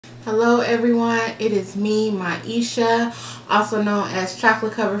Hello everyone, it is me, Maisha, also known as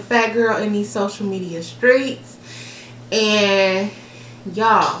Chocolate Covered Fat Girl in these social media streets. And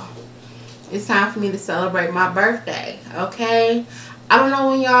y'all, it's time for me to celebrate my birthday, okay? I don't know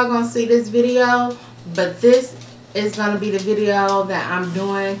when y'all gonna see this video, but this is gonna be the video that I'm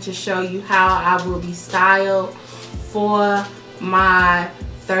doing to show you how I will be styled for my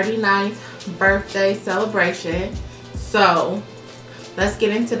 39th birthday celebration. So let's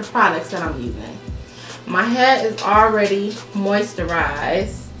get into the products that I'm using. My head is already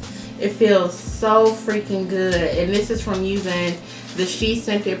moisturized. It feels so freaking good. And this is from using the She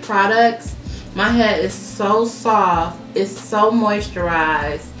Scented products. My head is so soft. It's so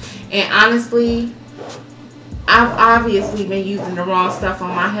moisturized. And honestly, I've obviously been using the wrong stuff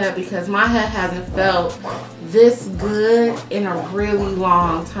on my head because my head hasn't felt this good in a really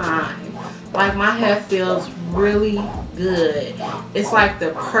long time. Like, my head feels really good. It's like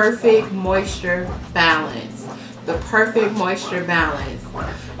the perfect moisture balance. The perfect moisture balance.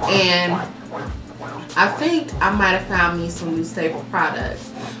 And I think I might have found me some new staple products.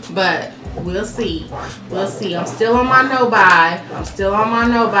 But we'll see. We'll see. I'm still on my no-buy.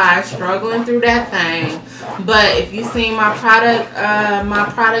 Struggling through that thing. But if you've seen my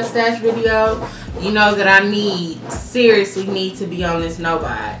product stash video, you know that I seriously need to be on this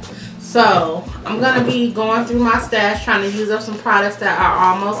no-buy. So I'm gonna be going through my stash, trying to use up some products that are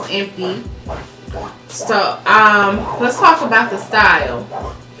almost empty. So let's talk about the style.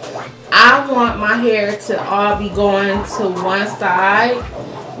 I want my hair to all be going to one side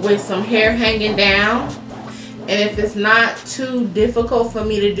with some hair hanging down. And if it's not too difficult for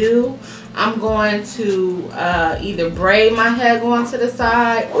me to do, I'm going to either braid my hair going to the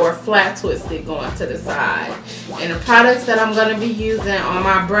side or flat twist it going to the side. And the products that I'm going to be using on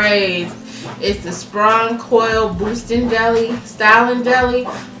my braids is the Sprung Coil Boosting Jelly, Styling Jelly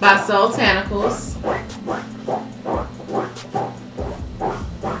by Soultanicals.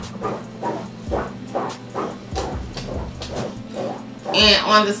 And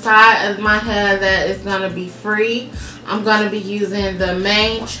on the side of my hair that is going to be free, I'm going to be using the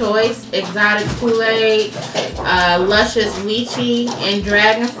Mane Choice Exotic Kool-Aid, Luscious Lychee, and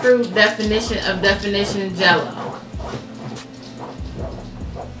Dragon Fruit Definition of Definition Jello.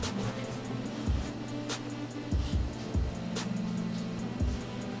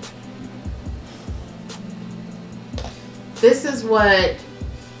 This is what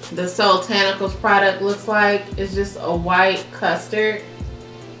the Soultanicals product looks like. It's just a white custard.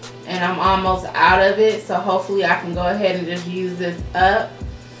 And I'm almost out of it, so hopefully I can go ahead and just use this up.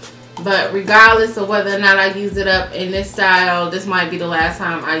 But regardless of whether or not I use it up in this style, this might be the last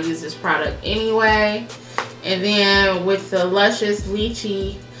time I use this product anyway. And then with the Luscious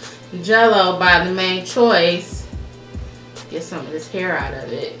Lychee Jello by the Mane Choice, get some of this hair out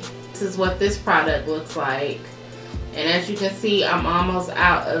of it. This is what this product looks like. And as you can see, I'm almost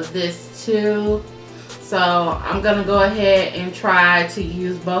out of this too. So I'm going to go ahead and try to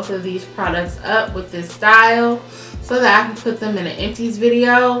use both of these products up with this style so that I can put them in an empties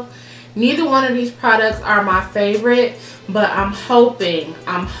video. Neither one of these products are my favorite, but I'm hoping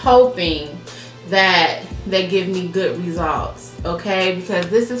that they give me good results, okay? Because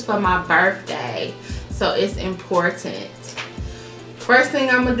this is for my birthday, so it's important. First thing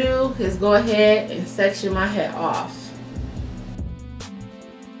I'm going to do is go ahead and section my hair off.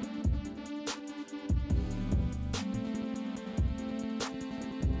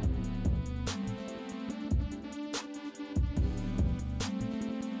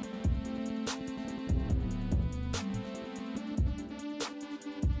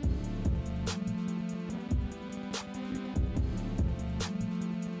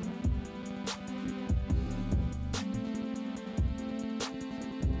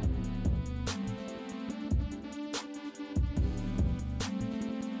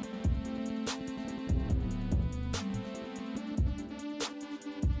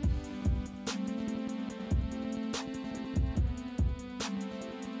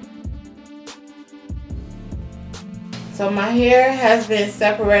 So my hair has been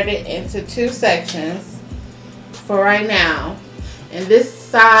separated into two sections for right now. And this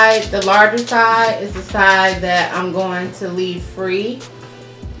side, the larger side, is the side that I'm going to leave free.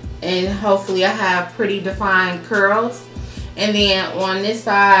 And hopefully I have pretty defined curls. And then on this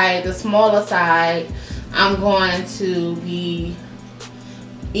side, the smaller side, I'm going to be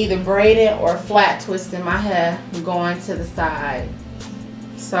either braiding or flat twisting my hair going to the side.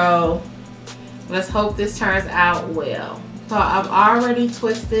 So let's hope this turns out well. So I've already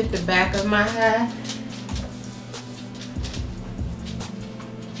twisted the back of my hair.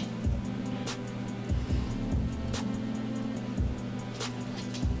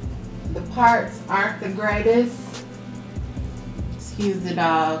 The parts aren't the greatest. Excuse the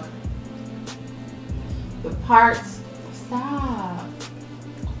dog. The parts, stop.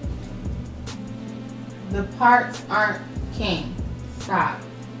 The parts aren't king. Stop.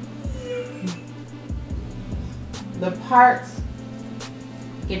 The parts,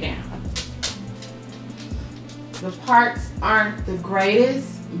 get down. The parts aren't the greatest,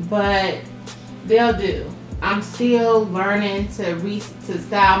 but they'll do. I'm still learning to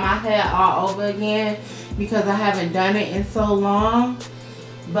style my hair all over again because I haven't done it in so long.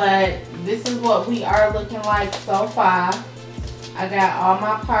 But this is what we are looking like so far. I got all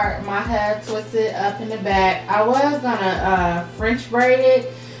my hair twisted up in the back. I was gonna French braid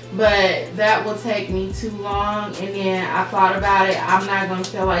it, but that will take me too long. And then I thought about it. I'm not gonna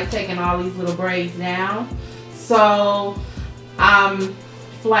feel like taking all these little braids down. So I'm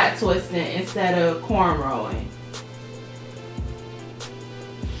flat twisting instead of cornrowing.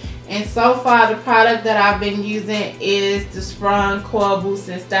 And so far, the product that I've been using is the Sprung Coil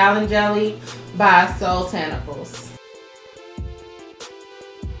Boosting Styling Jelly by Soultanicals.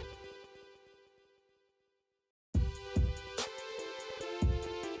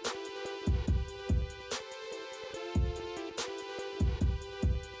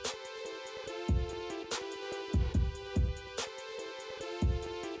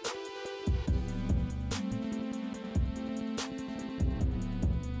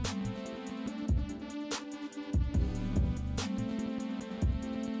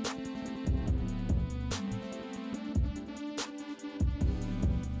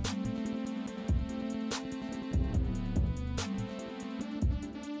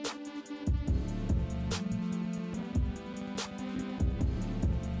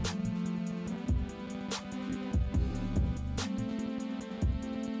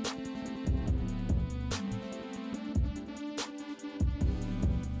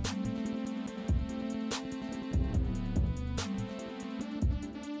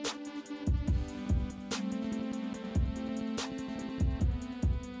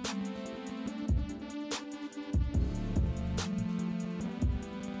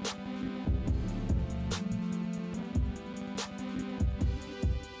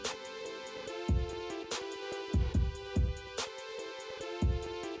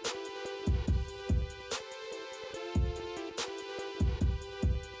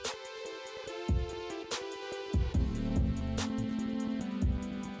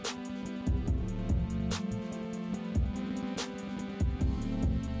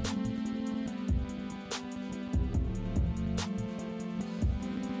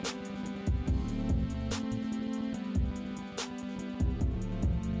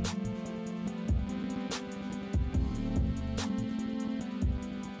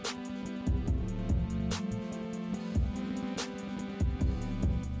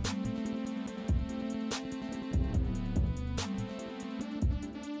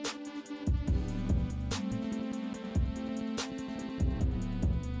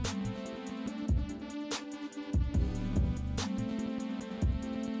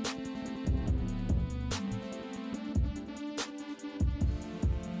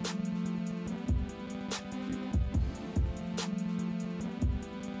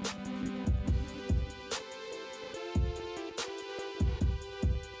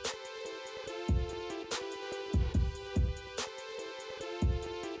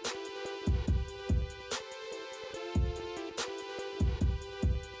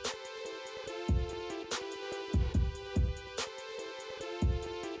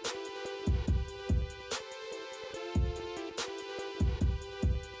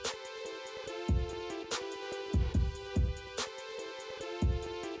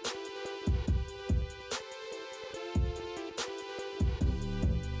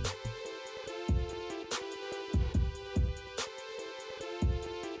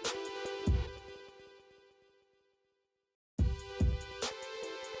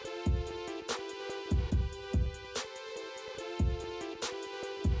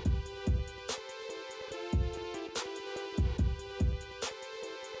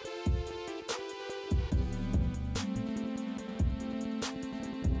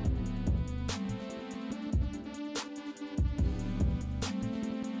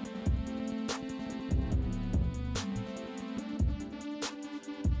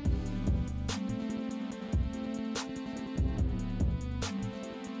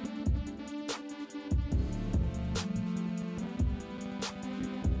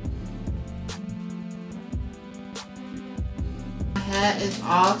 That is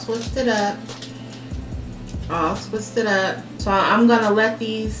all twisted up. So I'm gonna let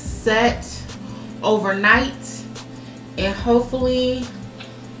these set overnight, and hopefully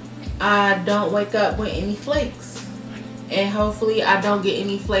I don't wake up with any flakes. And hopefully I don't get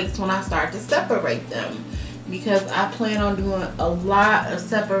any flakes when I start to separate them, because I plan on doing a lot of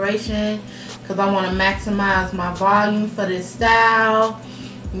separation because I want to maximize my volume for this style,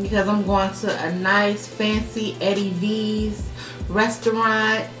 because I'm going to a nice fancy Eddie V's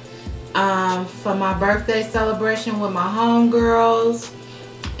restaurant for my birthday celebration with my homegirls,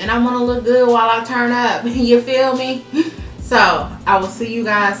 and I want to look good while I turn up. You feel me? So I will see you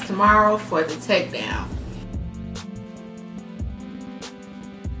guys tomorrow for the takedown.